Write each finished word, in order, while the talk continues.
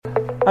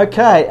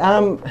Okay,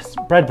 it's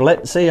Brad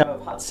Villette, CEO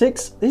of Hut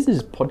 6. This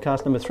is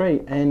podcast number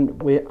 3,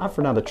 and we're up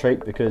for another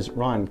treat because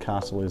Ryan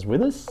Castle is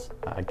with us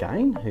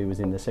again, who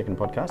was in the second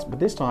podcast. But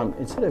this time,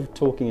 instead of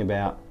talking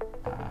about,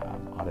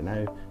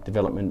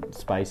 development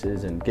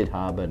spaces and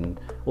GitHub and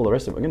all the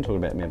rest of it, we're going to talk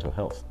about mental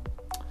health.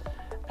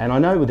 And I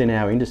know within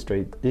our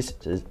industry, this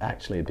is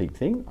actually a big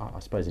thing, I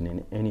suppose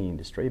in any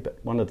industry, but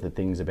one of the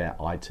things about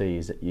IT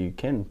is that you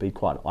can be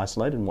quite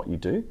isolated in what you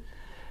do.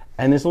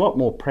 And there's a lot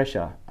more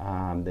pressure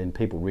than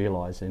people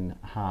realise in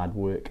hard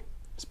work, I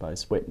suppose,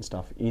 sweat and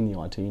stuff in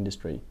the IT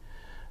industry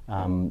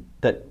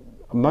that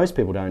most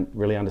people don't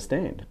really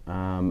understand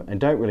and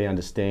don't really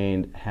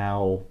understand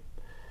how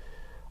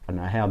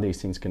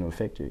these things can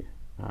affect you.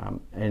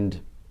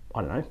 And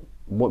I don't know,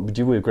 would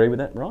you agree with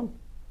that, Ryan?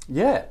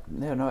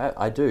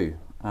 I do.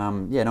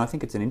 I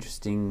think it's an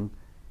interesting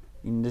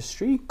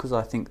industry because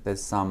I think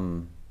there's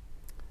some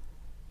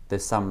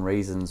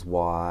reasons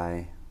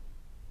why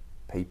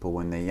people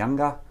when they're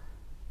younger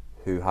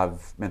who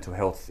have mental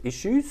health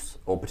issues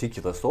or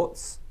particular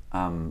sorts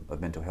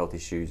of mental health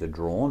issues are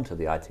drawn to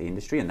the IT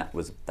industry, and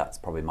that's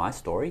probably my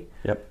story.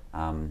 Yep.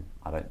 I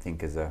don't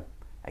think as a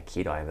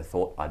kid I ever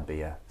thought I'd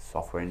be a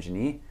software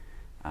engineer,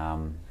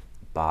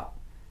 but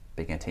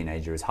being a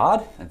teenager is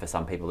hard, and for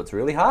some people it's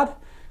really hard,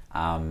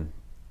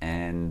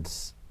 and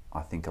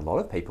I think a lot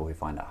of people who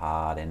find it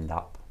hard end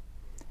up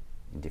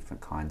in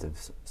different kinds of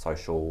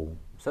social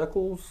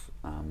circles.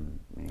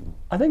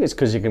 I think it's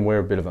because you can wear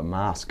a bit of a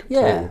mask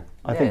too.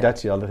 I think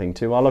that's the other thing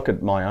too. I look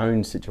at my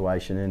own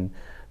situation, and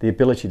the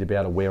ability to be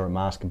able to wear a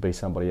mask and be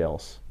somebody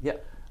else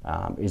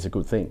is a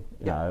good thing,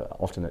 you know,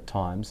 often at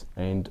times.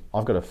 And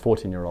I've got a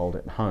 14-year-old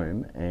at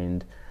home,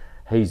 and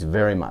he's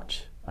very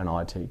much an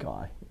IT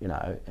guy, you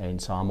know,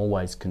 and so I'm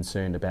always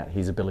concerned about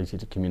his ability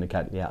to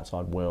communicate with the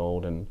outside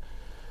world and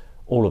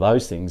all of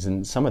those things.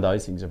 And some of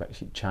those things have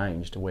actually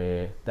changed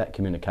where that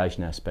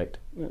communication aspect,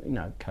 you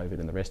know, COVID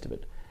and the rest of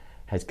it,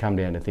 has come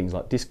down to things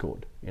like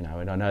Discord, you know.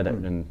 And I know that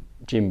when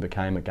Jim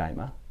became a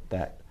gamer,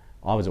 that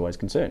I was always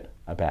concerned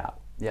about,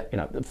 you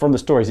know, from the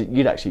stories that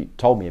you'd actually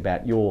told me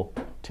about your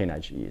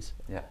teenage years,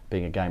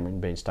 being a gamer and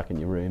being stuck in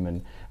your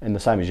room, and the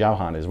same as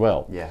Johan as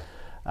well.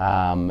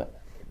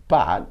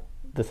 But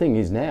the thing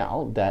is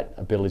now that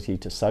ability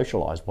to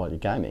socialise while you're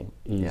gaming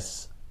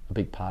is a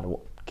big part of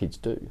what kids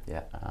do,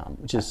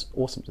 which is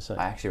awesome to see.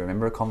 I actually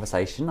remember a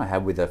conversation I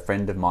had with a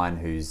friend of mine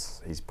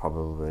he's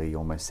probably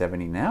almost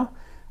 70 now,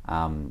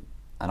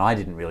 and I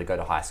didn't really go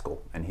to high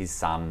school, and his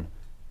son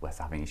was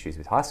having issues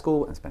with high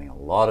school and spending a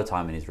lot of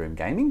time in his room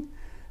gaming,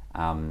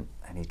 and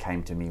he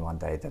came to me one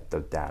day,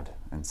 the dad,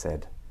 and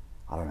said,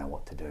 I don't know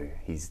what to do.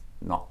 He's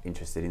not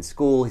interested in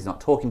school, he's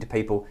not talking to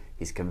people,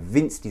 he's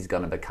convinced he's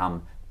going to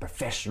become a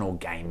professional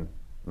game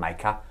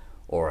maker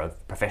or a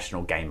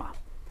professional gamer.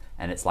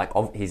 And it's like,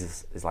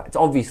 it's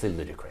obviously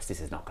ludicrous. This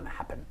is not going to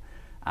happen.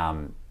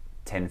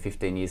 10,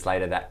 15 years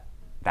later,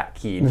 that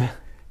kid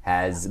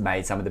has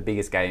made some of the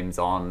biggest games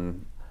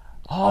on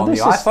the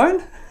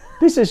iPhone.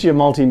 This is your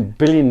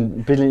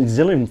multi-billion,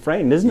 zillion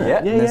friend, isn't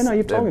it? Yeah,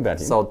 you've told me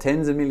about him. Sold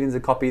tens of millions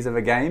of copies of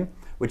a game,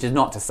 which is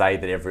not to say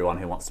that everyone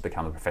who wants to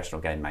become a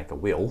professional game maker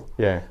will.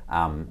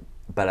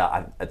 But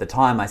at the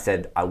time I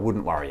said I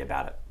wouldn't worry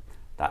about it.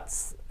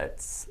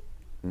 It's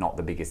not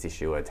the biggest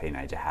issue a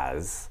teenager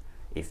has.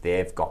 If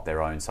they've got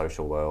their own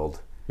social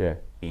world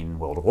in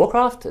World of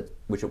Warcraft,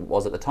 which it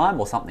was at the time,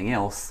 or something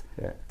else,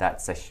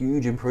 that's a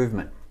huge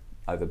improvement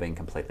over being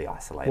completely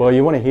isolated. Well,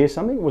 you want to hear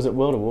something? Was it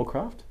World of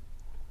Warcraft?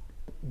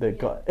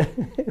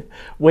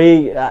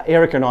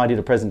 Erica and I did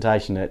a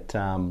presentation at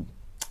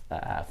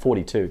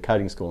 42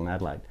 coding school in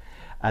Adelaide,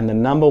 and the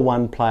number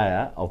one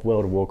player of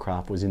World of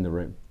Warcraft was in the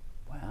room.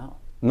 Wow.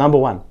 Number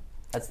one.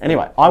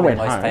 Anyway, I went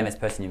home. The most famous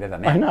person you've ever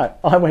met. I know.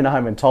 I went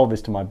home and told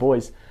this to my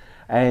boys.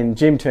 And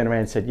Jim turned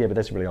around and said, yeah, but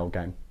that's a really old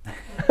game.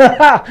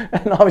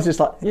 And I was just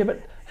like, yeah,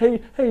 but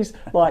he's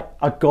like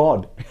a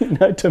god, you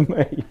know, to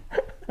me.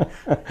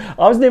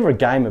 I was never a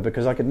gamer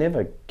because I could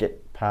never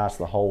get past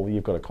the whole,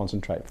 you've got to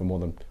concentrate for more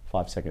than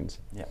 5 seconds.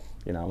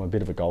 You know, I'm a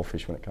bit of a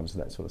goldfish when it comes to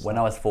that sort of stuff. When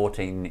I was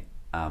 14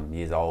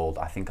 years old,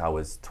 I think I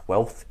was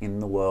 12th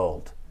in the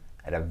world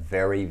at a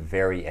very,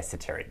 very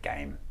esoteric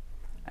game.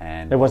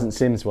 And it wasn't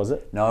Sims, was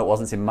it? No, it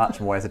wasn't Sims,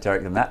 much more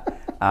esoteric than that.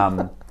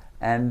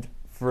 And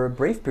for a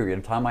brief period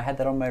of time, I had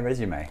that on my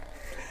resume.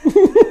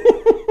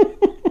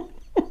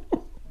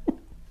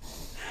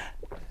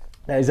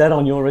 Now, is that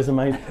on your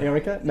resume,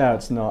 Erica? No,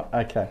 it's not.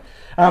 Okay.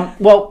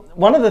 Well,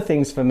 one of the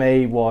things for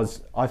me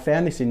was I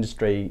found this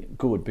industry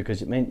good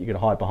because it meant you could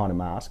hide behind a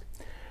mask.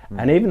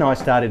 And even though I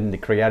started in the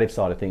creative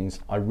side of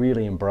things, I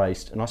really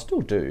embraced, and I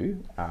still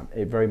do,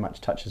 it very much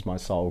touches my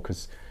soul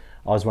because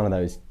I was one of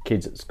those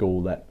kids at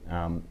school that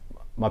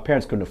my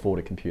parents couldn't afford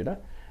a computer.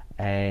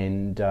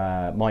 And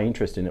my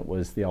interest in it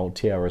was the old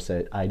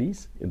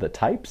TRS-80s, the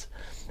tapes,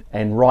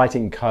 and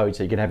writing code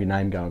so you could have your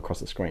name going across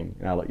the screen.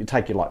 You know, like, it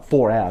take you like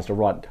 4 hours to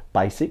write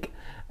BASIC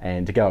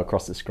and to go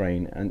across the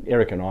screen. And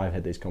Eric and I have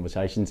had these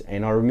conversations,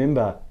 and I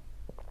remember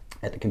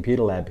at the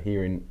computer lab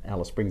here in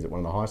Alice Springs at one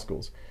of the high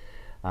schools,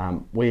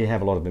 we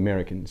have a lot of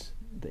Americans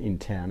in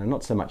town, and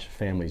not so much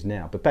families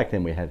now, but back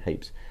then we had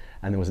heaps.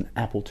 And there was an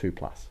Apple II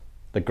Plus,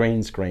 the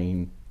green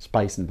screen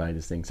Space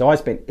Invaders thing. So I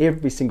spent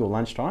every single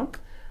lunchtime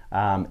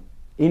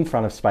in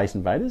front of Space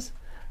Invaders,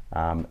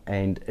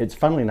 and it's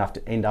funnily enough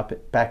to end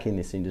up back in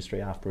this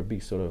industry after a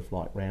big sort of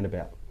like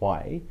roundabout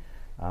way.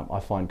 I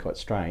find quite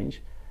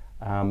strange.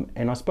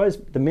 And I suppose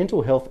the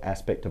mental health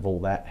aspect of all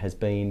that has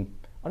been,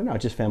 I don't know, I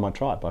just found my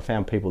tribe. I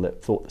found people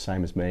that thought the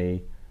same as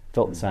me,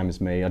 felt the same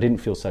as me. I didn't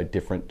feel so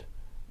different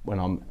when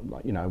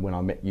when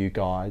I met you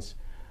guys.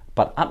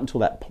 But up until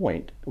that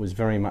point, it was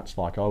very much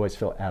like I always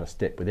felt out of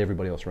step with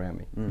everybody else around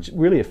me, which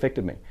really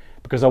affected me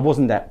because I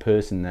wasn't that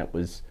person that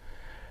was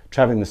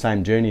traveling the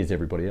same journey as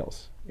everybody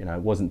else.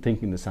 Wasn't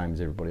thinking the same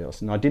as everybody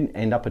else. And I didn't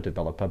end up a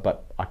developer,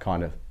 but I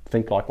kind of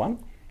think like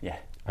one. Yeah.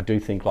 I do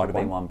think like one. Could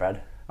have been one,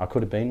 Brad. I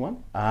could have been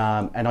one.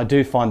 And I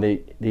do find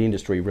the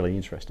industry really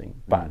interesting.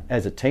 But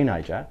as a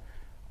teenager,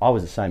 I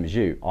was the same as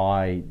you.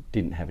 I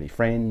didn't have any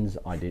friends.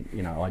 I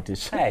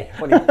just... Hey,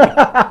 what do you think?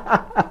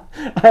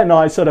 And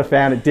I sort of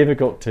found it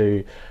difficult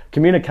to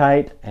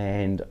communicate,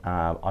 and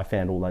I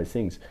found all those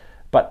things.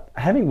 But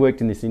having worked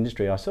in this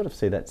industry, I sort of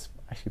see that's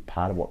actually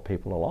part of what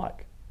people are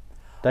like.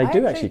 They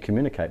do actually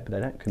communicate, but they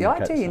don't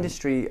communicate. The IT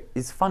industry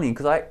is funny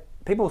because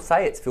people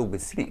say it's filled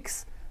with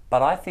cynics,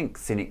 but I think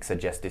cynics are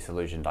just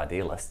disillusioned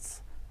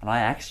idealists. And I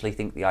actually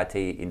think the IT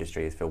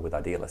industry is filled with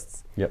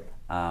idealists. Yep.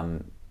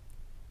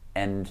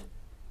 And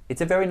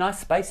it's a very nice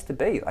space to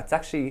be. It's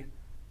actually,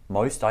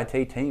 most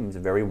IT teams are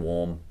very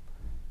warm,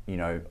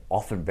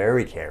 often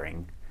very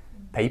caring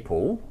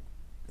people.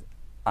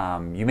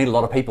 You meet a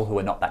lot of people who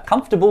are not that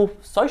comfortable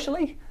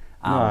socially.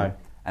 No.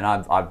 And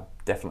I've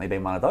definitely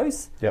been one of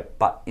those. Yep.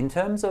 But in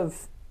terms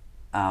of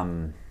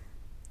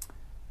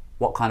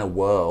what kind of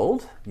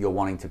world you're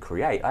wanting to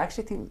create, I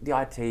actually think the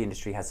IT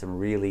industry has some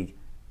really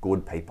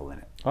good people in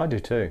it. I do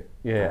too,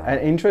 yeah. And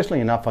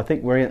interestingly enough, I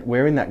think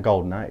we're in that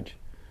golden age.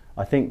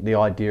 I think the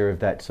idea of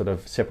that sort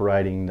of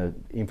separating the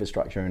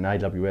infrastructure and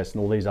AWS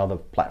and all these other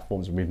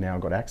platforms we've now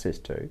got access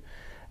to,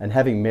 and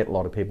having met a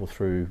lot of people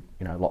through,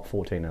 Lot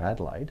 14 in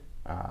Adelaide,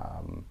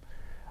 I'm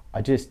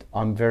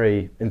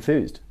very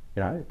enthused,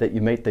 that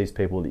you meet these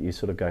people that you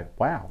sort of go,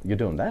 wow, you're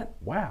doing that?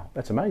 Wow,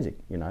 that's amazing,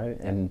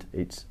 and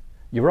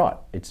you're right,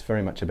 it's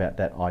very much about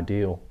that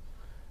ideal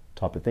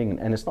type of thing,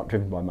 and it's not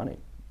driven by money.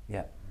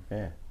 Yeah.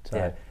 Yeah. So.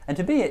 Yeah. And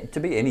to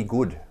be any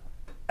good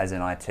as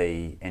an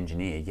IT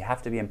engineer, you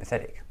have to be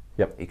empathetic.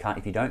 Yep. You can't,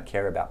 if you don't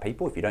care about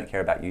people, if you don't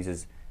care about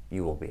users,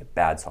 you will be a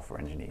bad software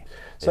engineer.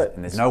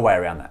 And there's no way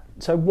around that.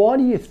 So why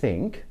do you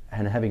think,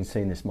 and having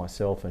seen this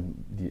myself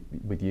and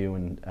with you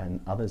and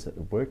others that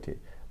have worked here,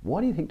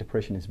 why do you think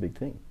depression is a big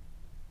thing?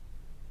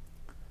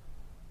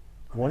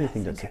 Why do you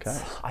think that's the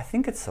case? I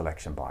think it's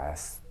selection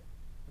bias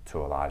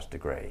to a large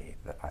degree.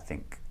 That I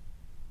think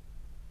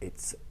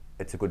it's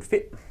a good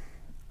fit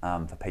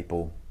for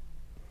people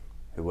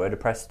who were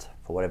depressed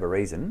for whatever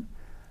reason.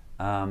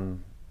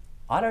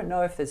 I don't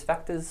know if there's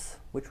factors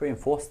which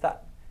reinforce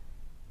that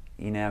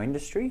in our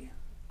industry.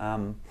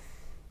 I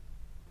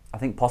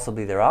think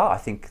possibly there are. I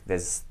think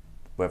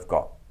we've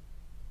got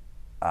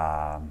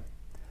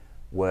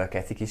work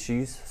ethic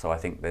issues. So I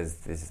think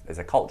there's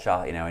a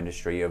culture in our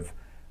industry of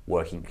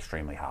working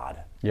extremely hard.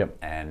 Yep.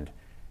 And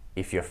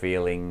if you're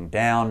feeling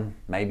down,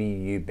 maybe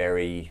you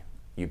bury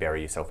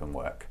yourself in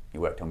work.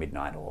 You work till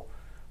midnight or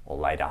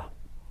later.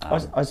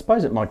 I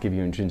suppose it might give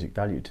you intrinsic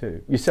value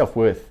too. Your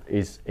self-worth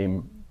is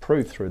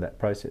improved through that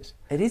process.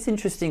 It is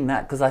interesting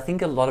that, because I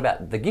think a lot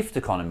about the gift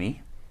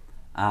economy,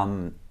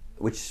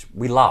 which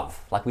we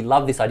love. Like, we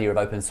love this idea of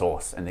open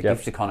source and the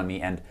gift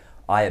economy, and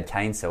I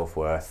obtain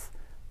self-worth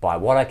by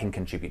what I can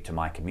contribute to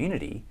my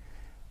community,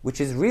 which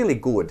is really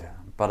good,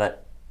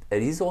 but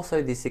it is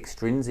also this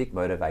extrinsic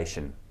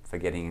motivation for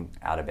getting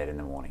out of bed in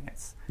the morning.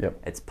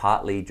 It's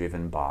partly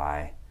driven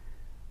by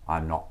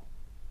I'm not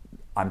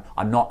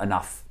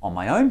enough on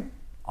my own.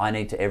 I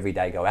need to every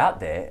day go out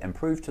there and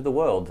prove to the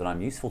world that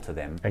I'm useful to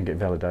them and get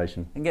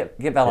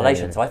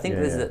validation. So I think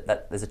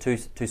there's a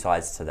two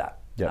sides to that.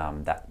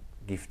 That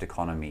gift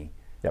economy,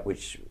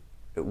 which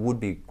it would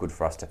be good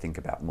for us to think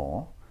about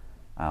more.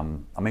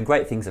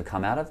 Great things have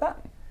come out of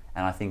that,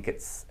 and I think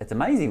it's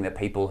amazing that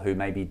people who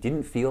maybe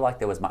didn't feel like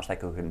there was much they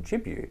could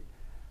contribute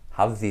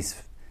have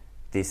this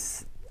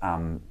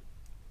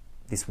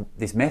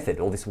method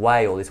or this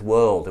way or this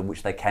world in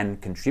which they can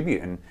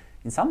contribute and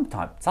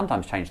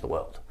sometimes change the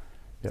world.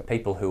 Yep.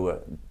 People who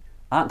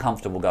aren't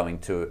comfortable going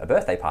to a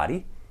birthday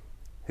party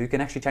who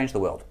can actually change the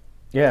world.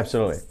 Yeah,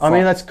 absolutely.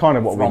 That's kind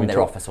of what we've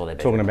been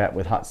talking about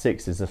with Hut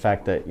 6 is the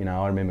fact that,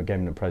 I remember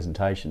giving a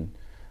presentation,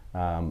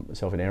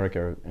 myself and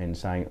Erica, and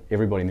saying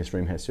everybody in this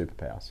room has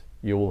superpowers.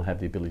 You all have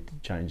the ability to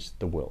change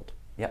the world.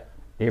 Yep.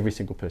 Every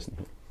single person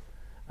here.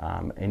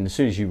 And as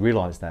soon as you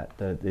realise that,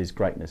 there's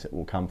greatness that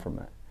will come from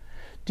that.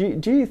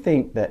 Do you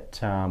think that,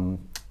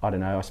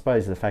 I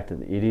suppose the fact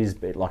that it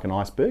is like an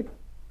iceberg,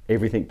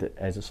 everything that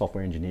as a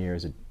software engineer,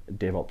 as a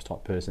DevOps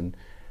type person,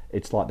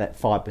 it's like that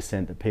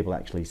 5% that people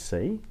actually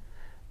see,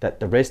 that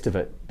the rest of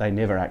it, they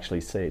never actually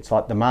see. It's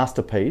like the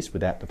masterpiece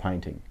without the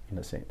painting, in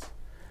a sense.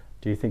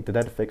 Do you think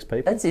that affects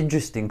people? That's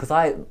interesting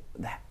because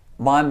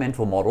my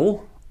mental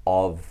model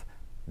of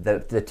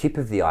the tip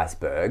of the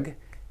iceberg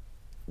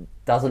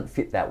doesn't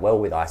fit that well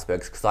with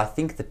icebergs because I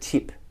think the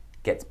tip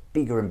gets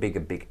bigger and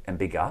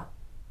bigger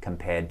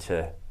compared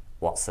to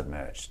what's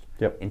submerged.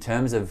 Yep. In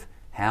terms of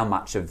how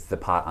much of the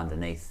part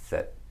underneath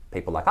that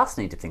people like us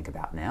need to think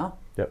about now,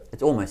 yep.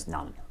 It's almost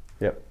none.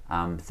 Yep.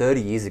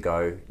 30 years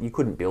ago, you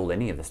couldn't build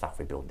any of the stuff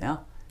we build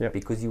now yep.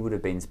 because you would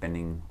have been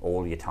spending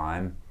all your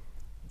time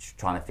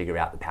trying to figure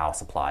out the power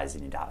supplies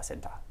in your data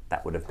center.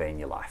 That would have been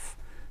your life.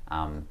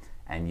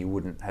 And you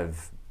wouldn't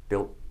have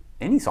built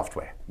any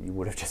software. You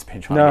would have just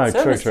been trying to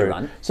get service to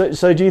run.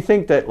 So do you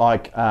think that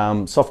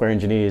software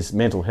engineers'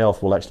 mental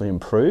health will actually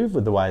improve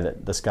with the way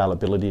that the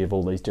scalability of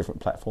all these different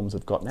platforms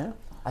have got now?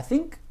 I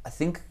think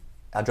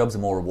our jobs are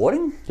more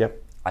rewarding.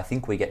 Yep. I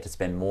think we get to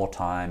spend more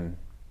time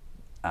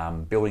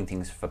building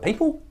things for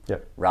people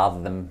yep.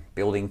 rather than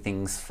building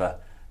things for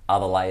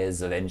other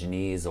layers of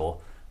engineers or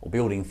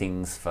building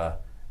things for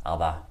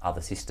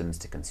other systems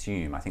to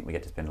consume. I think we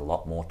get to spend a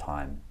lot more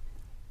time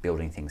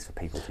building things for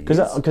people to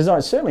use. Because I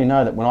certainly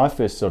know that when I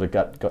first sort of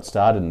got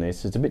started in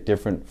this, it's a bit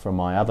different from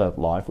my other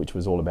life, which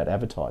was all about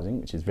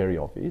advertising, which is very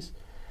obvious.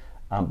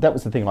 That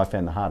was the thing I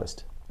found the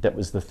hardest. That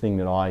was the thing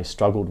that I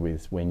struggled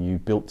with when you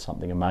built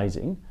something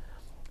amazing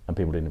and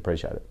people didn't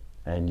appreciate it.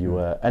 And you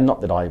were, and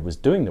not that I was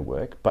doing the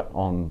work, but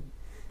on,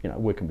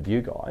 working with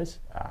you guys,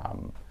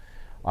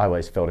 I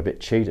always felt a bit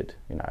cheated,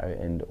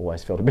 and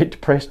always felt a bit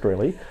depressed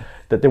really,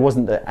 that there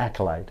wasn't the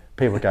accolade.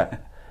 People go,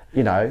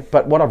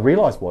 but what I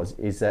realised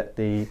is that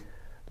the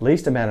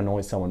least amount of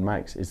noise someone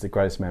makes is the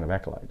greatest amount of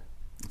accolade.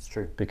 It's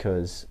true.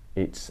 Because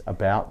it's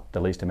about the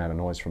least amount of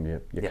noise from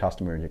your yep.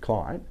 customer and your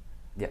client.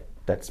 Yep.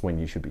 That's when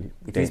you should be.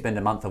 If you spend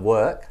a month of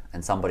work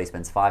and somebody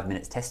spends 5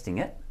 minutes testing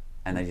it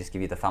and they just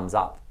give you the thumbs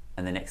up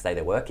and the next day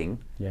they're working,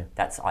 yeah.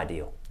 that's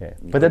ideal. Yeah.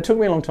 But it took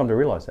me a long time to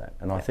realise that.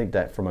 And I think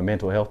that from a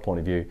mental health point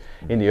of view,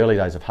 in the early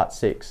days of Hut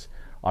 6,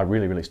 I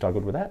really, really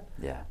struggled with that.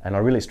 Yeah. And I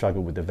really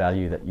struggled with the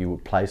value that you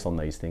would place on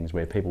these things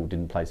where people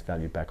didn't place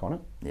value back on it.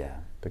 Yeah.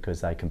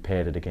 Because they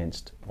compared it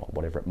against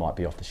whatever it might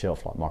be off the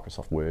shelf, like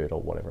Microsoft Word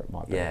or whatever it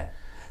might be. Yeah.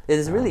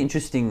 There's a really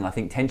interesting, I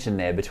think, tension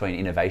there between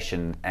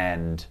innovation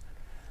and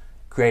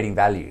creating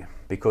value.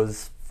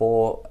 Because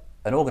for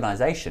an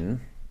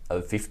organisation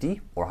of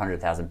 50 or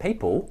 100,000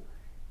 people,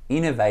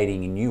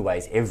 innovating in new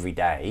ways every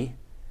day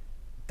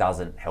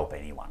doesn't help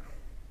anyone.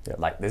 Yep.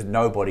 Like, there's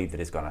nobody that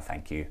is going to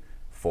thank you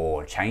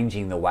for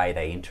changing the way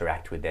they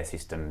interact with their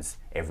systems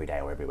every day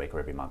or every week or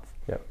every month.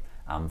 Yep.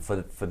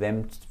 For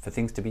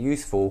things to be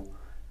useful,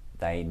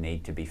 they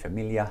need to be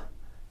familiar.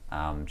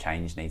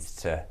 Change needs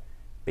to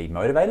be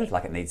motivated.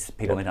 Like,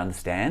 people need to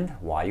understand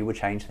why you would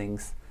change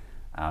things.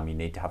 You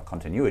need to have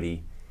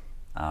continuity.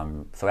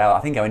 So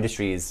I think our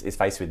industry is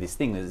faced with this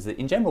thing is that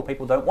in general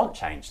people don't want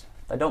change.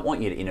 They don't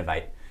want you to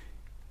innovate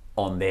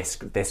on their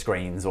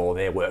screens or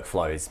their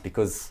workflows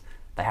because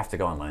they have to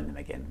go and learn them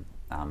again.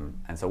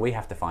 And so we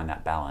have to find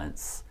that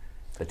balance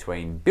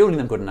between building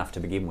them good enough to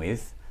begin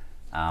with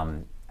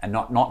and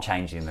not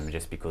changing them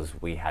just because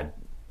we had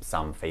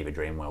some fever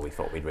dream where we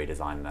thought we'd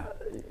redesign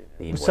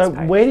the invoice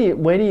page.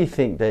 Where do you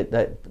think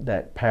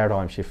that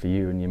paradigm shift for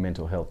you and your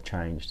mental health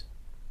changed?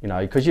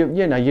 Because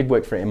you'd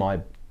worked for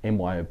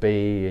MYOB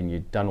and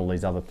you'd done all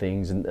these other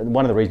things, and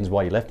one of the reasons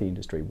why you left the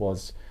industry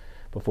was,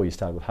 before you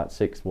started with Hut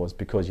 6, was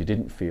because you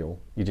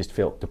just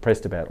felt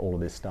depressed about all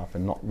of this stuff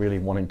and not really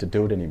wanting to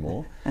do it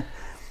anymore.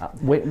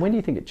 When do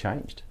you think it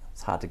changed?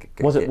 It's hard to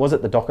get. Was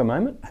it the Docker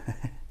moment?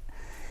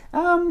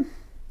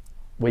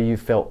 Where you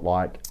felt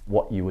like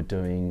what you were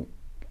doing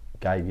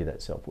gave you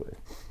that self-worth?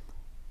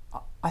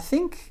 I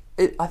think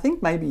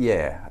maybe,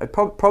 yeah.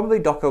 Probably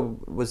Docker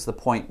was the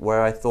point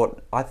where I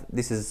thought,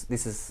 this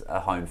is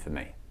a home for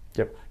me.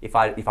 Yep. If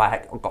I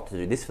had got to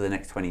do this for the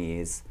next 20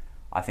 years,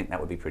 I think that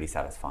would be pretty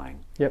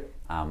satisfying. Yep.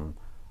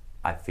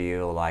 I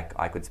feel like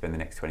I could spend the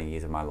next 20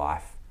 years of my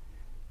life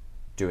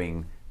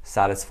doing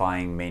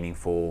satisfying,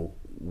 meaningful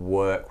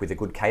work with a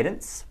good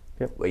cadence,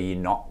 yep. where you're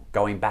not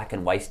going back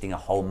and wasting a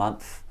whole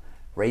month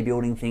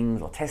rebuilding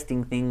things or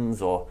testing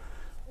things or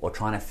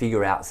trying to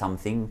figure out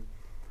something.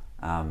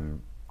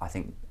 I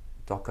think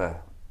Docker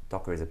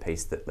is a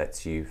piece that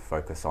lets you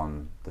focus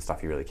on the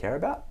stuff you really care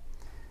about.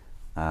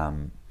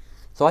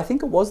 So I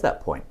think it was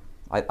that point.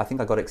 I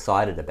think I got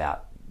excited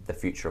about the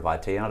future of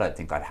IT, and I don't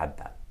think I'd had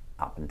that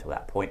up until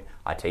that point.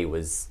 IT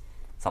was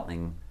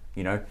something,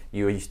 you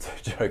used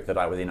to joke that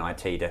I was in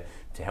IT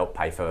to help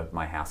pay for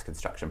my house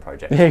construction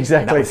project. Yeah,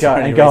 exactly.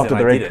 And go after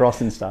the Red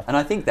Cross and stuff. And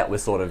I think that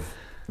was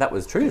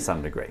true to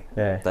some degree.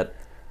 Yeah. That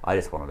I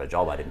just wanted a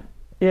job. I didn't.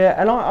 Yeah,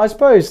 and I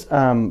suppose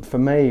for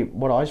me,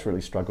 what I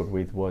really struggled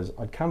with was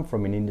I'd come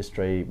from an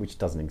industry which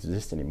doesn't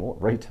exist anymore,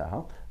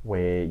 retail,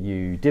 where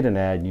you did an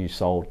ad and you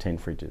sold 10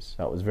 fridges.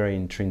 So it was very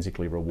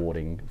intrinsically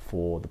rewarding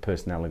for the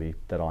personality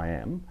that I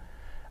am.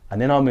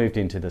 And then I moved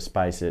into the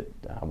space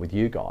with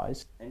you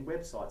guys. And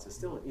websites are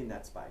still in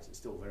that space. It's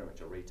still very much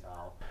a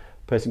retail.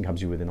 Person comes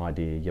to you with an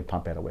idea, you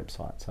pump out a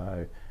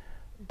website.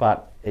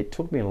 But it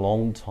took me a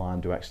long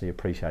time to actually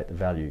appreciate the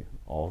value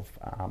of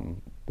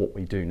what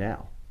we do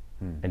now.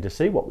 and to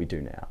see what we do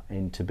now,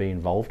 and to be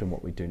involved in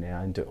what we do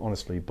now, and to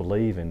honestly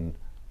believe in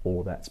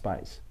all that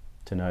space,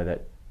 to know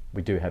that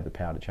we do have the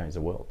power to change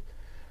the world.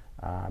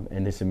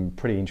 And there's some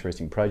pretty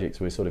interesting projects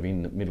we're sort of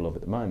in the middle of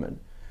at the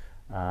moment.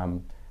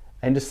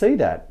 And to see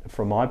that,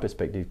 from my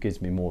perspective,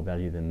 gives me more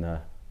value than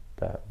the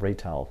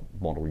retail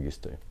model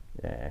used to.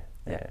 Yeah.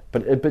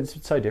 But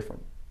it's so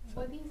different.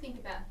 What do you think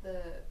about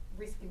the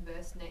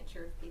risk-averse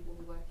nature of people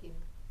who work in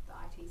the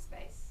IT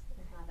space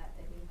and how that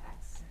then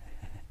impacts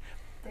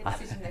their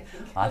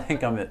decision-making? I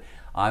think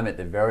I'm at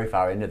the very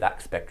far end of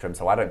that spectrum,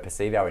 so I don't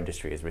perceive our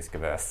industry as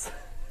risk-averse.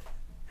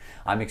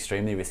 I'm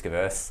extremely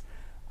risk-averse.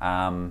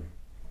 I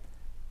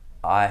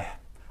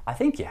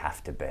think you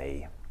have to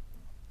be.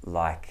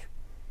 Like,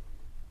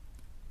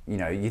 you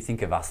know, you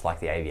think of us like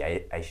the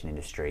aviation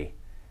industry,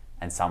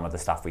 and some of the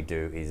stuff we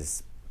do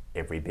is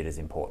every bit as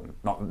important.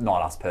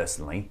 Not us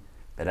personally,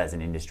 but as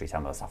an industry,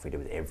 some of the stuff we do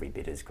is every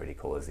bit as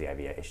critical as the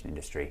aviation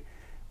industry,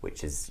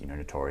 which is, you know,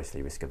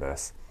 notoriously risk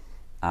averse.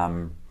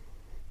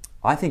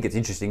 I think it's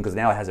interesting because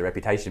now it has a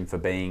reputation for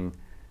being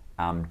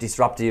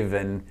disruptive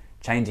and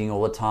changing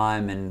all the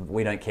time, and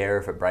we don't care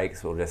if it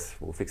breaks.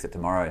 We'll fix it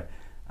tomorrow.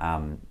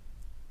 And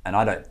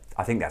I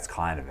think that's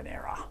kind of an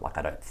error. Like,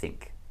 I don't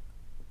think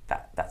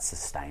that's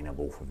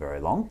sustainable for very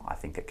long. I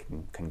think it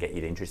can get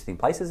you to interesting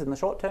places in the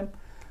short term.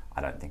 I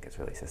don't think it's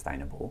really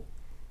sustainable.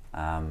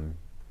 I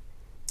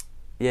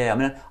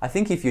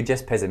think if you're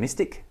just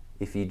pessimistic,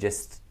 if you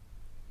just,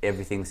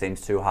 everything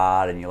seems too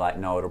hard and you're like,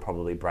 no, it'll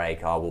probably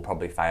break, we'll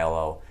probably fail,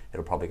 or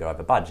it'll probably go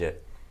over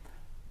budget,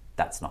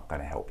 that's not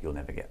going to help. You'll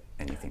never get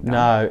anything done.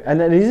 No,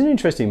 and it is an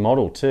interesting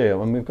model too.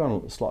 I mean, we've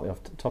gone slightly off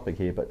topic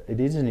here, but it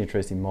is an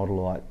interesting model,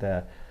 like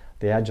the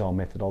agile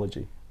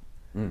methodology.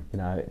 You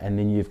know, and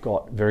then you've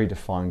got very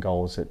defined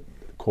goals that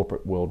the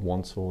corporate world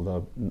wants or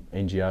the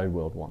NGO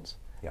world wants.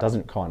 Yep.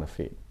 Doesn't kind of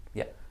fit.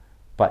 Yeah.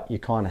 But you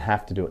kind of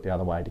have to do it the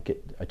other way to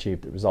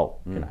achieve the result.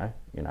 You know.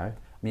 I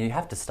mean, you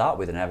have to start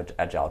with an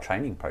agile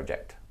training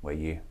project where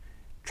you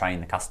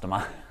train the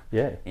customer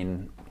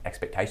in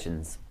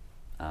expectations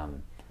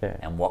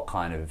and what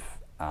kind of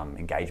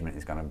engagement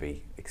is going to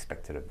be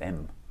expected of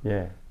them.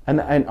 Yeah. And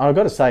I've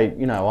got to say,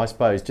 you know, I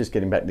suppose, just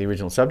getting back to the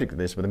original subject of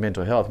this with the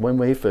mental health, when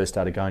we first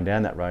started going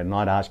down that road, and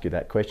I'd ask you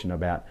that question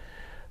about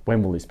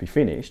when will this be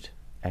finished,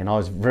 and I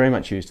was very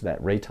much used to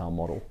that retail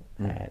model,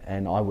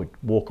 and I would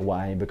walk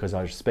away, and because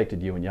I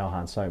respected you and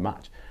Johan so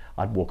much,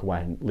 I'd walk away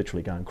and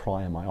literally go and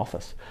cry in my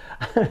office.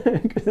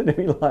 Because it'd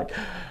be like,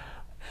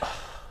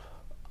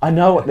 I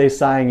know what they're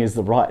saying is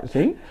the right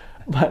thing,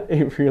 but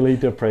it really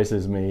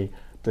depresses me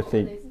to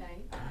think,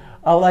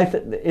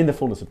 in the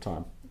fullness of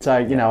time. So,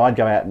 you know, I'd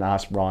go out and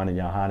ask Ryan and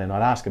Johan, and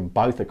I'd ask them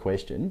both a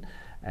question,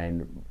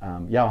 and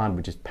Johan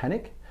would just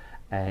panic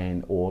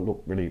or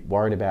look really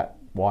worried about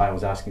why I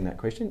was asking that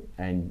question,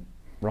 and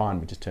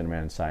Ryan would just turn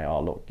around and say,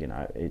 oh, look, you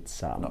know,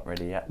 it's not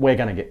ready yet. We're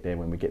going to get there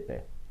when we get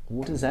there.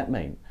 What does that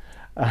mean?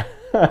 And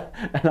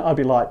I'd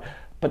be like,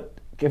 but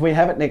if we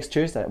have it next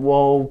Tuesday?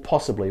 Well,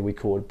 possibly we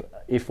could,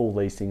 if all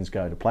these things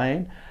go to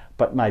plan,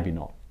 but maybe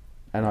not.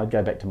 And I'd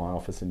go back to my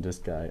office and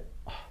just go,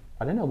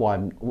 I don't know why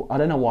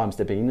I'm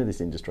stepping into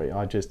this industry.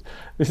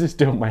 This is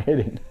doing my head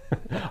in.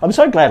 I'm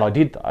so glad I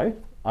did, though.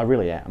 I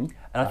really am.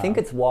 And I think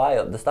it's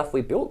why the stuff we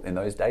built in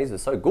those days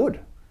was so good.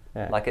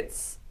 Yeah. Like,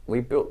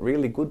 we built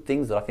really good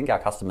things that I think our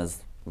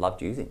customers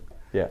loved using.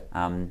 Yeah.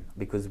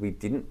 Because we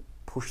didn't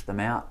push them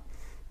out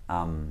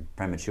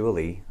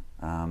prematurely.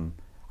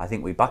 I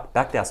think we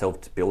backed ourselves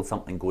to build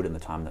something good in the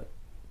time that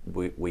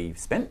we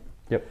spent.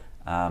 Yep.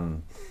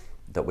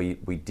 That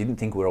we didn't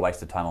think we were a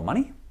waste of time or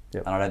money.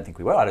 Yep. And I don't think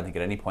we were. I don't think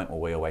at any point were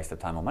we a waste of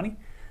time or money.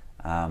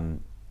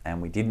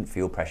 And we didn't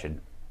feel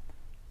pressured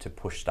to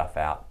push stuff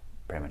out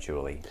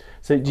prematurely.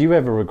 So do you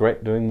ever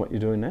regret doing what you're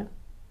doing now?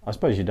 I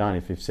suppose you don't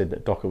if you've said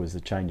that Docker was the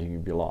changing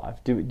of your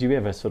life. Do you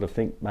ever sort of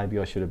think maybe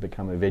I should have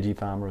become a veggie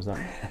farmer or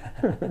something?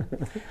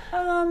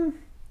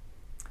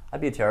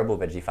 I'd be a terrible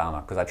veggie farmer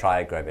because I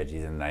try to grow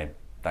veggies and they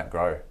don't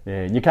grow.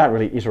 Yeah, you can't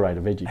really iterate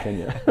a veggie, can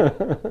you?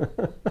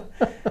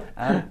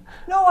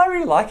 No, I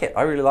really like it.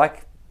 I really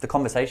like the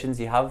conversations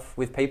you have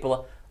with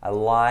people. I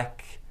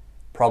like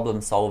problem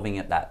solving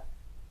at that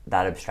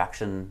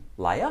abstraction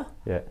layer.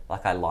 Yeah.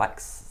 Like, I like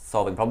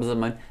solving problems.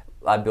 I mean,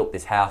 I built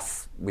this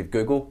house with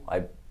Google.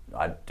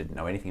 I didn't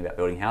know anything about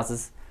building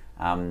houses,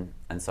 and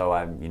so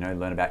I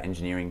learned about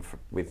engineering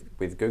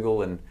with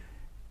Google, and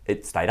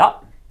it stayed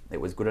up.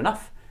 It was good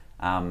enough.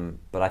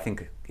 But I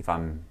think if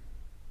I'm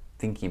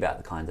thinking about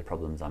the kinds of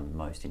problems I'm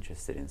most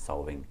interested in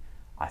solving,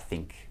 I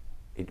think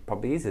it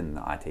probably is in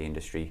the IT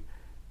industry,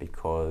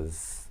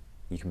 because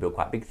you can build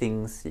quite big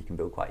things, you can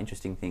build quite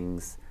interesting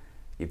things,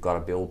 you've got to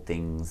build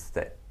things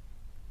that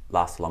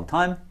last a long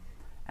time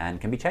and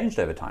can be changed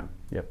over time.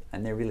 Yep.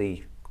 And they're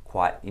really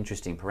quite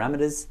interesting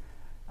parameters.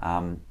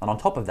 And on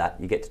top of that,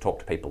 you get to talk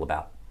to people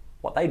about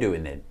what they do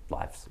in their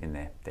lives, in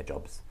their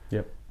jobs.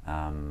 Yep.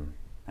 And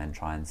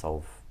try and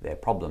solve their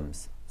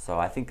problems. So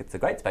I think it's a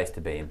great space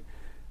to be in.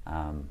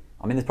 I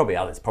mean, there's probably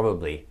others.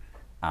 Probably,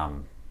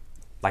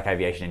 like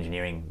aviation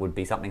engineering would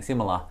be something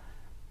similar,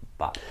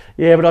 But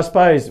yeah, but I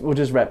suppose we'll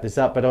just wrap this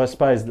up. But I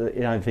suppose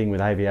the thing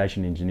with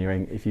aviation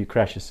engineering, if you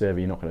crash a server,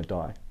 you're not going to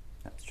die.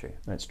 That's true.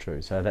 That's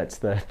true. So that's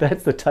the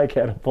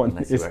takeout point.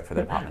 Unless you work for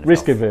the Department of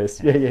risk Health.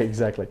 averse. Yeah,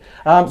 exactly.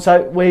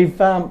 So we've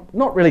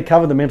not really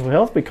covered the mental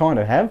health. We kind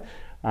of have,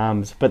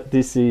 but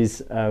this is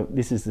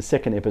the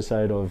second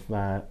episode of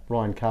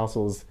Ryan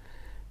Castle's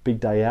Big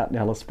Day Out in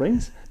Alice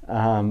Springs.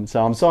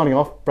 So I'm signing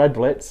off. Brad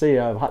Bullett,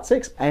 CEO of Hut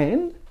 6,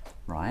 and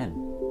Ryan.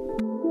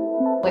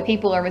 Where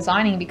people are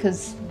resigning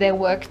because their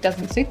work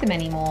doesn't suit them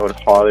anymore. I would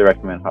highly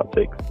recommend Hut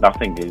 6.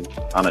 Nothing is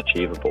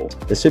unachievable.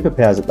 the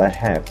superpowers that they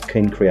have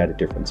can create a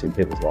difference in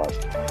people's lives.